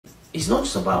It's not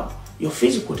just about your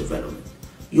physical development.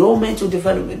 Your mental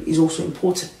development is also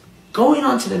important. Going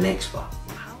on to the next part,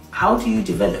 how do you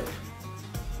develop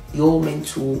your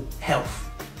mental health?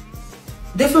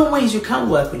 Different ways you can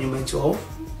work on your mental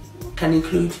health can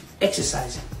include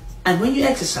exercising. And when you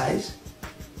exercise,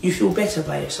 you feel better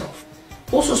by yourself.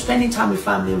 Also spending time with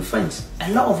family and friends.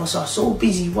 A lot of us are so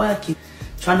busy working,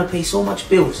 trying to pay so much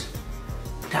bills,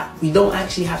 that we don't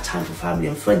actually have time for family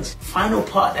and friends. Final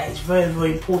part that is very,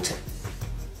 very important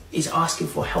is asking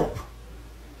for help.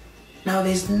 Now,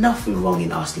 there's nothing wrong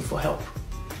in asking for help.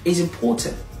 It's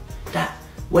important that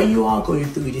when you are going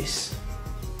through this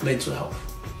mental health,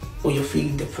 or you're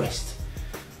feeling depressed,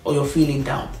 or you're feeling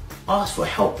down, ask for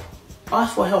help.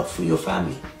 Ask for help through your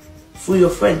family, through your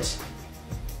friends.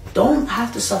 Don't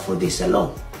have to suffer this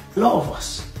alone. A lot of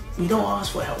us, we don't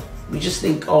ask for help. We just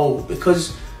think, oh,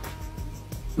 because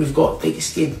we've got thick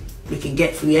skin, we can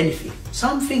get through anything.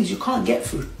 Some things you can't get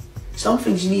through. Some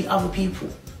things you need other people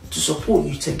to support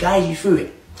you, to guide you through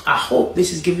it. I hope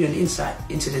this has given you an insight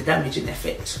into the damaging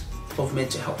effects of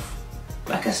mental health.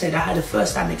 Like I said, I had a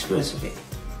first-hand experience of it,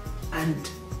 and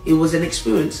it was an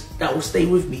experience that will stay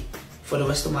with me for the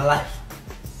rest of my life,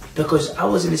 because I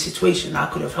was in a situation I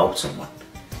could have helped someone,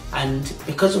 and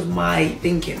because of my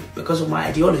thinking, because of my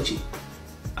ideology,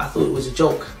 I thought it was a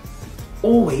joke.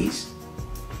 Always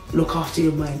look after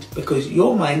your mind, because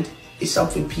your mind is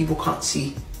something people can't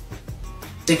see.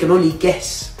 They can only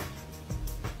guess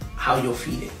how you're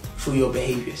feeling through your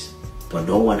behaviors, but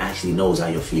no one actually knows how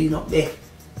you're feeling up there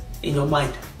in your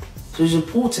mind. So it's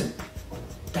important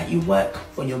that you work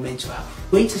on your mental health.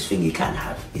 The greatest thing you can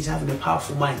have is having a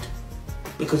powerful mind,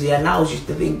 because it allows you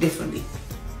to think differently.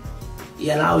 It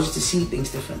allows you to see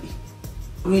things differently.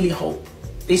 I really hope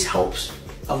this helps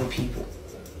other people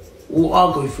who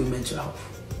are going through mental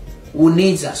health, who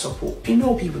needs that support. If you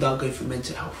know people that are going through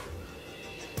mental health,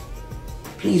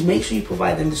 please make sure you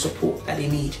provide them the support that they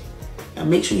need, and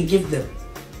make sure you give them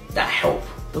that help,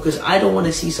 because I don't want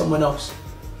to see someone else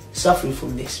suffering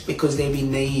from this because they've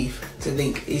been naive to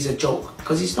think it's a joke,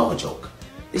 because it's not a joke.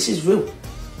 This is real.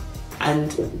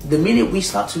 And the minute we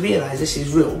start to realize this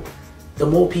is real, the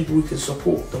more people we can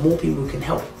support, the more people we can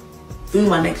help. Through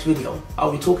my next video,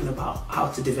 I'll be talking about how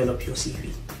to develop your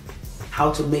CV,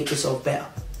 how to make yourself better,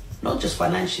 not just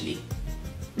financially,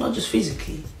 not just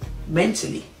physically,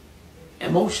 mentally,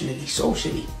 emotionally,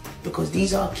 socially, because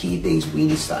these are key things we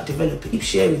need to start developing. Keep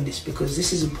sharing this, because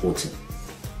this is important.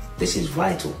 This is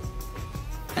vital,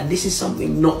 and this is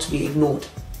something not to be ignored.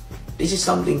 This is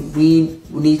something we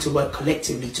need to work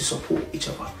collectively to support each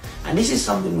other, and this is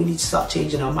something we need to start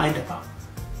changing our mind about,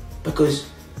 because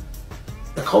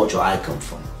the culture I come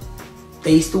from,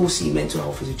 they still see mental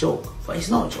health as a joke, but it's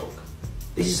not a joke.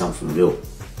 This is something real,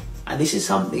 and this is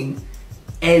something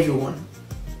everyone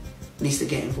needs to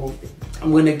get involved in.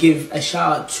 I'm going to give a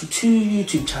shout out to 2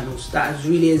 YouTube channels that has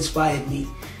really inspired me,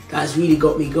 that has really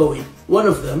got me going. One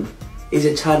of them is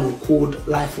a channel called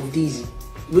Life of Deezy.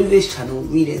 With this channel,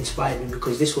 really inspired me,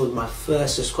 because this was my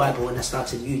first subscriber when I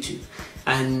started YouTube.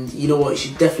 And you know what, you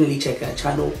should definitely check out the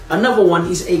channel. Another one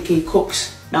is AK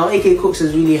Cooks. Now AK Cooks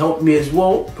has really helped me as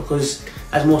well, because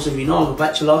as most of you know, I'm a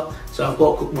bachelor, so I've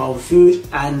got to cook my own food,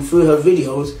 and through her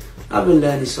videos I've been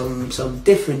learning some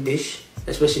different dish,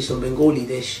 especially some Bengali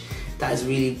dish that has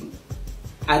really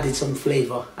added some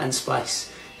flavour and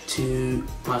spice to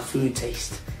my food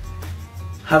taste.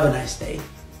 Have a nice day,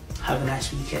 have a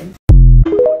nice weekend.